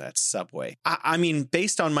 years old at Subway. I mean,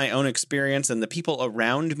 based on my own experience and the people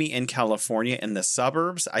around me in California in the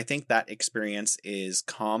suburbs, I think that experience is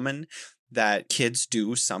common, that kids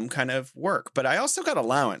do some kind of work. But I also got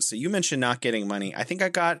allowance. So you mentioned not getting money. I think I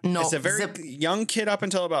got, as a very young kid up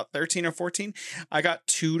until about 13 or 14, I got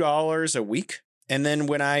 $2 a week. And then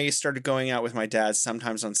when I started going out with my dad,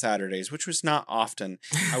 sometimes on Saturdays, which was not often,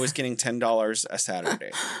 I was getting $10 a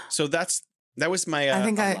Saturday. So that's That was my I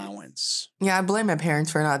think allowance. I blame my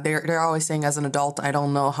parents for not. They're always saying, as an adult, I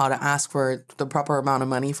don't know how to ask for the proper amount of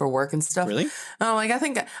money for work and stuff. Really? I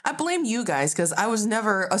think I blame you guys because I was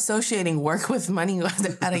never associating work with money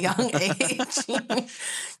at a young age.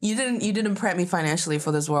 You didn't prep me financially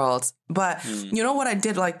for this world. But you know what I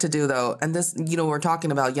did like to do though, and this, we're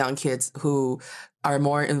talking about young kids who are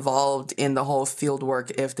more involved in the whole field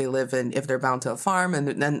work if they're bound to a farm.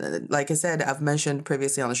 And then, like I said, I've mentioned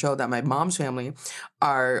previously on the show that my mom's family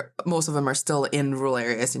most of them are still in rural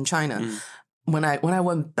areas in China. When I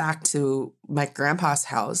went back to my grandpa's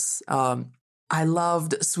house, I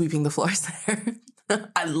loved sweeping the floors there.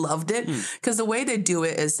 I loved it because the way they do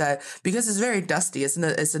it is that because it's very dusty, it's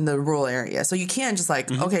in the rural area, so you can't just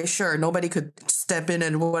okay, sure, nobody could step in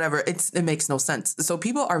and whatever. It makes no sense. So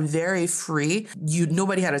people are very free.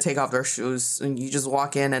 Nobody had to take off their shoes, and you just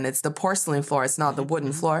walk in, and it's the porcelain floor. It's not the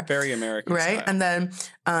wooden floor. Very American, right? style. And then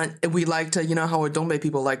we like to, how Dongbae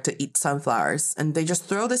people like to eat sunflowers, and they just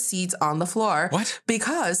throw the seeds on the floor. What?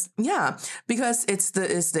 Because it's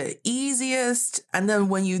the easiest. And then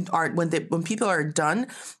when people are done,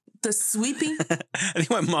 the sweeping. I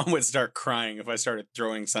think my mom would start crying if I started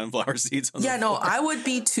throwing sunflower seeds on the floor. I would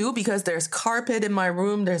be too, because there's carpet in my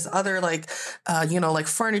room. There's other like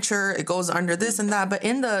furniture. It goes under this and that. But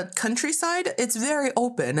in the countryside, it's very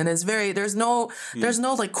open and it's there's no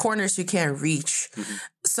like corners you can't reach.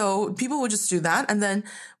 So people would just do that. And then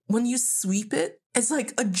when you sweep it, it's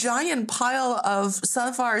like a giant pile of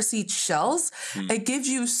sunflower seed shells. It gives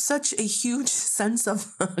you such a huge sense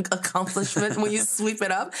of accomplishment when you sweep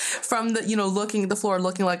it up from the floor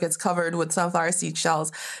looking like it's covered with sunflower seed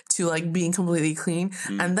shells to like being completely clean.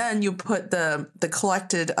 And then you put the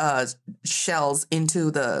collected shells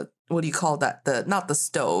into the, what do you call that? Not the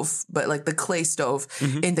stove, but like the clay stove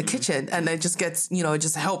in the kitchen. And it just gets, it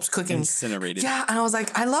just helps cooking. Incinerated. Yeah. And I was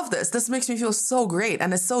like, I love this. This makes me feel so great.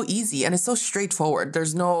 And it's so easy and it's so straightforward.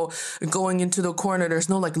 There's no going into the corner. There's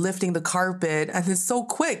no like lifting the carpet. And it's so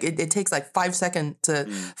quick. It takes like 5 seconds to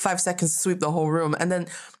sweep the whole room. And then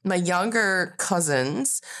my younger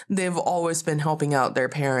cousins, they've always been helping out their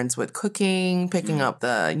parents with cooking, picking up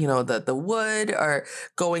the wood, or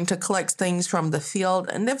going to collect things from the field.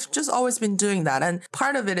 And they've just always been doing that. And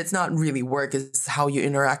part of it's not really work, it's how you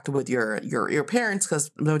interact with your parents,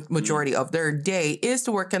 because the majority of their day is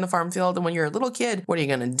to work in the farm field. And when you're a little kid, what are you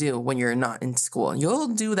going to do when you're not in school? You'll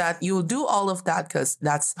do that. You'll do all of that because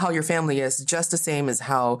that's how your family is, just the same as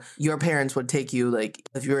how your parents would take you. Like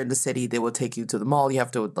if you're in the city, they will take you to the mall. You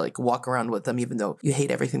have to like walk around with them, even though you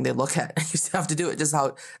hate everything they look at. You still have to do it.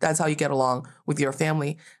 That's how you get along with your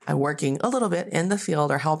family. And working a little bit in the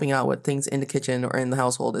field or helping out with things in the kitchen or in the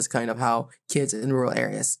household is kind of how kids in rural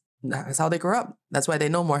areas, that's how they grow up. That's why they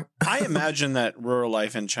know more. I imagine that rural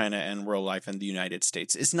life in China and rural life in the United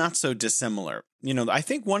States is not so dissimilar. I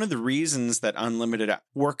think one of the reasons that unlimited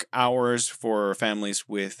work hours for families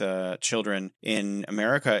with children in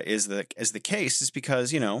America is the case is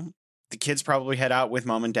because, the kids probably head out with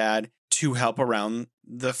mom and dad to help around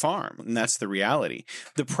the farm. And that's the reality.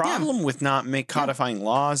 The problem with not codifying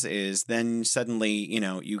laws is then suddenly,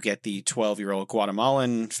 you get the 12-year-old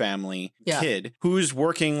Guatemalan family kid who's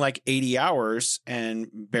working like 80 hours and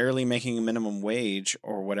barely making a minimum wage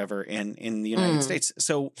or whatever in the United States.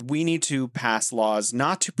 So we need to pass laws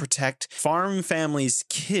not to protect farm families'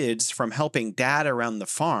 kids from helping dad around the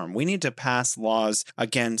farm. We need to pass laws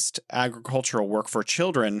against agricultural work for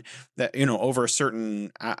children that, over a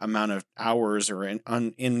certain amount of hours or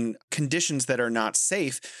in conditions that are not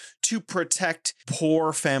safe, to protect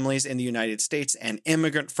poor families in the United States and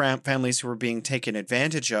immigrant families who are being taken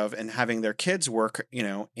advantage of and having their kids work,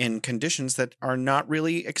 in conditions that are not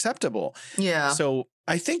really acceptable. Yeah. So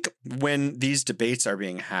I think when these debates are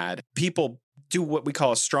being had, people do what we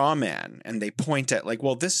call a straw man, and they point at like,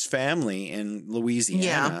 well, this family in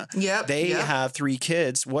Louisiana, they have 3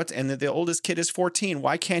 kids. And the oldest kid is 14.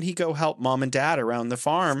 Why can't he go help mom and dad around the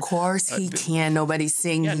farm? Of course he can. Nobody's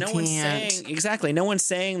saying he can't. One's saying, exactly. No one's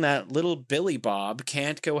saying that little Billy Bob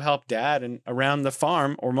can't go help dad and around the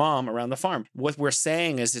farm or mom around the farm. What we're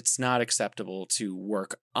saying is it's not acceptable to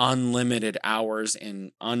work unlimited hours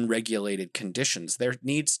in unregulated conditions. There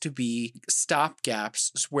needs to be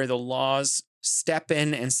stopgaps where the laws step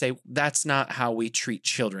in and say, that's not how we treat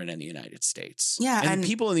children in the United States. Yeah. And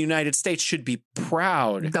people in the United States should be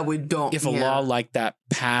proud that we don't. If a law like that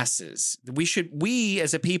passes. We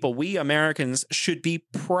as a people, we Americans should be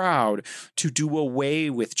proud to do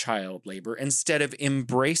away with child labor instead of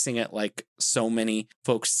embracing it like so many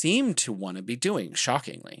folks seem to want to be doing,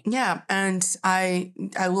 shockingly. Yeah. And I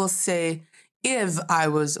will say, if I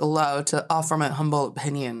was allowed to offer my humble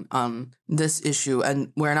opinion on this issue,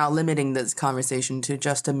 and we're not limiting this conversation to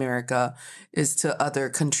just America, is to other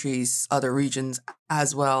countries, other regions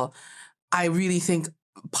as well. I really think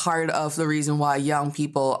part of the reason why young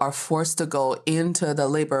people are forced to go into the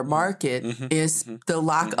labor market is the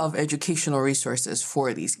lack of educational resources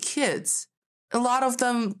for these kids. A lot of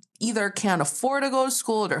them either can't afford to go to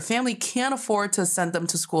school, their family can't afford to send them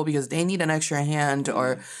to school because they need an extra hand,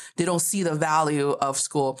 or they don't see the value of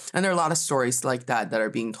school. And there are a lot of stories like that are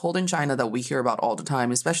being told in China that we hear about all the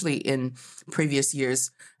time, especially in previous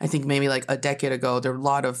years. I think maybe like a decade ago, there are a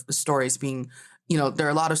lot of stories being, there are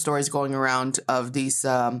a lot of stories going around of these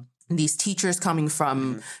teachers coming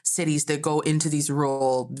from cities that go into these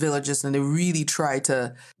rural villages, and they really try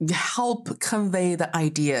to help convey the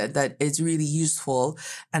idea that it's really useful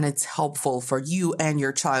and it's helpful for you and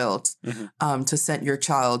your child to send your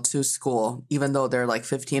child to school, even though they're like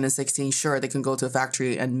 15 and 16. Sure, they can go to a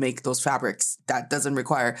factory and make those fabrics. That doesn't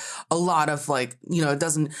require a lot of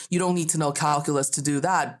you don't need to know calculus to do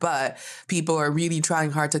that. But people are really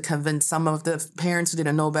trying hard to convince some of the parents who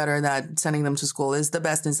didn't know better that sending them to school is the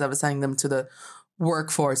best instead of sending them to the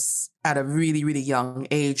workforce at a really, really young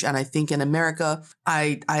age. And I think in America,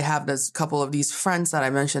 I have this couple of these friends that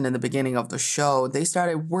I mentioned in the beginning of the show. They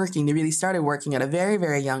really started working at a very,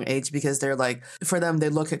 very young age, because they're like, for them, they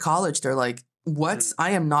look at college, they're like,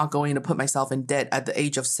 I am not going to put myself in debt at the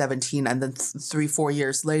age of 17, and then 3-4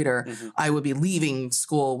 years later, I would be leaving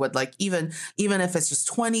school with like, even if it's just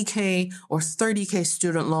 20K or 30K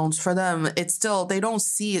student loans. For them, it's still, they don't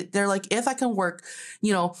see it. They're like, if I can work,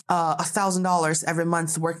 $1,000 every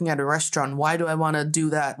month working at a restaurant, why do I want to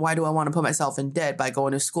do that? Why do I want to put myself in debt by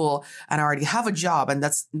going to school? And I already have a job. And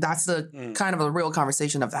that's the kind of a real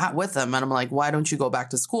conversation I've had with him. And I'm like, why don't you go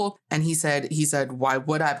back to school? And he said, why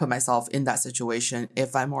would I put myself in that situation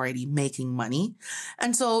if I'm already making money?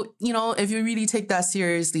 And so, if you really take that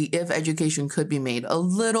seriously, if education could be made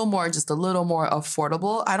just a little more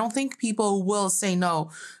affordable, I don't think people will say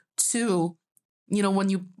no to, when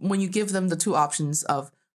you give them the two options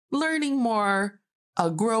of learning more,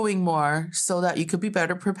 growing more, so that you could be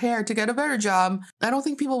better prepared to get a better job. I don't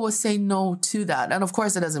think people will say no to that. And of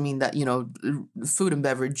course, it doesn't mean that, food and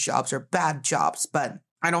beverage jobs are bad jobs, but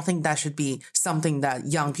I don't think that should be something that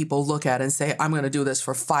young people look at and say, I'm going to do this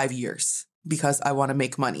for 5 years because I want to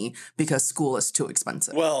make money because school is too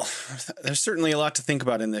expensive. Well, there's certainly a lot to think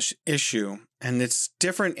about in this issue, and it's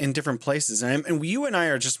different in different places. And you and I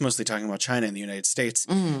are just mostly talking about China and the United States.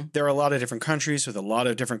 There are a lot of different countries with a lot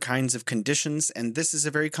of different kinds of conditions, and this is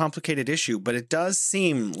a very complicated issue. But it does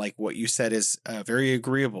seem like what you said is very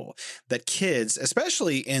agreeable, that kids,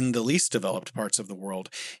 especially in the least developed parts of the world,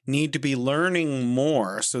 need to be learning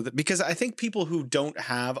more, because I think people who don't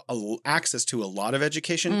have access to a lot of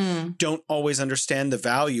education don't always understand the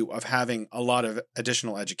value of having a lot of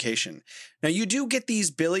additional education. Now, you do get these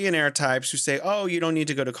billionaire types who say, oh, you don't need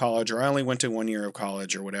to go to college, or I only went to 1 year of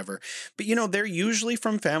college or whatever. But, they're usually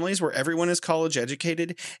from families where everyone is college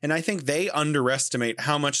educated. And I think they underestimate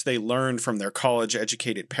how much they learned from their college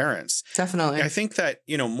educated parents. Definitely. I think that,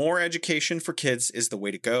 more education for kids is the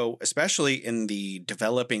way to go, especially in the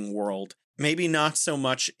developing world. Maybe not so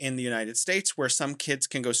much in the United States, where some kids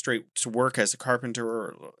can go straight to work as a carpenter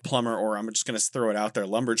or plumber, or I'm just going to throw it out there,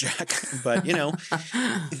 lumberjack. But,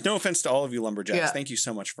 no offense to all of you lumberjacks. Yeah. Thank you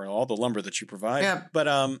so much for all the lumber that you provide. Yeah. But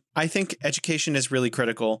I think education is really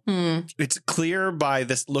critical. It's clear by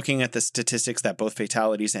this, looking at the statistics, that both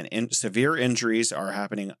fatalities and severe injuries are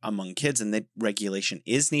happening among kids, and that regulation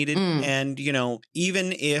is needed. And,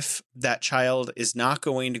 even if that child is not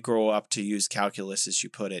going to grow up to use calculus, as you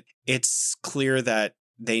put it, it's clear that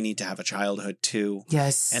they need to have a childhood too.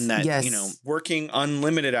 Yes. And that, working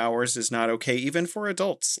unlimited hours is not okay, even for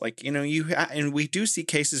adults. Like, and we do see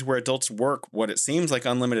cases where adults work what it seems like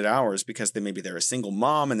unlimited hours because they're a single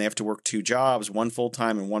mom and they have to work 2 jobs, 1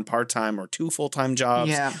 full-time and 1 part-time, or 2 full-time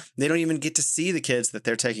jobs. Yeah. They don't even get to see the kids that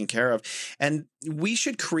they're taking care of. And we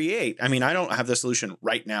should create, I don't have the solution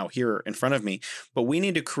right now here in front of me, but we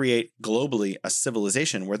need to create globally a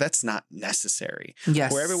civilization where that's not necessary.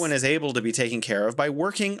 Yes. Where everyone is able to be taken care of by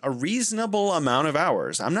working a reasonable amount of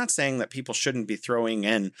hours. I'm not saying that people shouldn't be throwing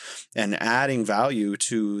in and adding value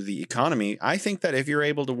to the economy. I think that if you're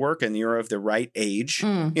able to work and you're of the right age,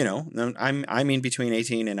 between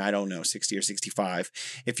 18 and 60 or 65,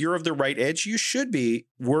 if you're of the right age, you should be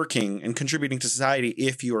working and contributing to society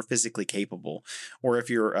if you are physically capable, or if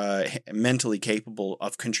you're mentally capable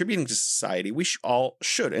of contributing to society. We all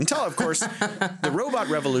should, until, of course, the robot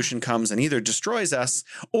revolution comes and either destroys us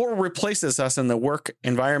or replaces us in the work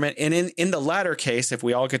environment. And in the latter case, if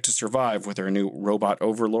we all get to survive with our new robot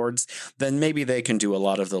overlords, then maybe they can do a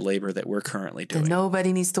lot of the labor that we're currently doing. Then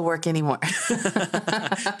nobody needs to work anymore.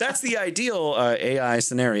 That's the ideal AI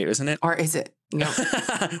scenario, isn't it? Or is it? No.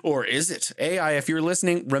 Or is it? AI, if you're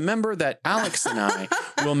listening, remember that Alex and I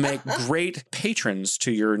will make great patrons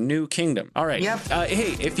to your new kingdom. All right. Yep.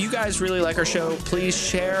 Hey, if you guys really like our show, please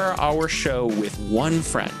share our show with one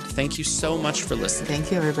friend. Thank you so much for listening. Thank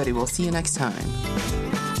you, everybody. We'll see you next time.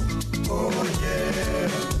 Oh, yeah.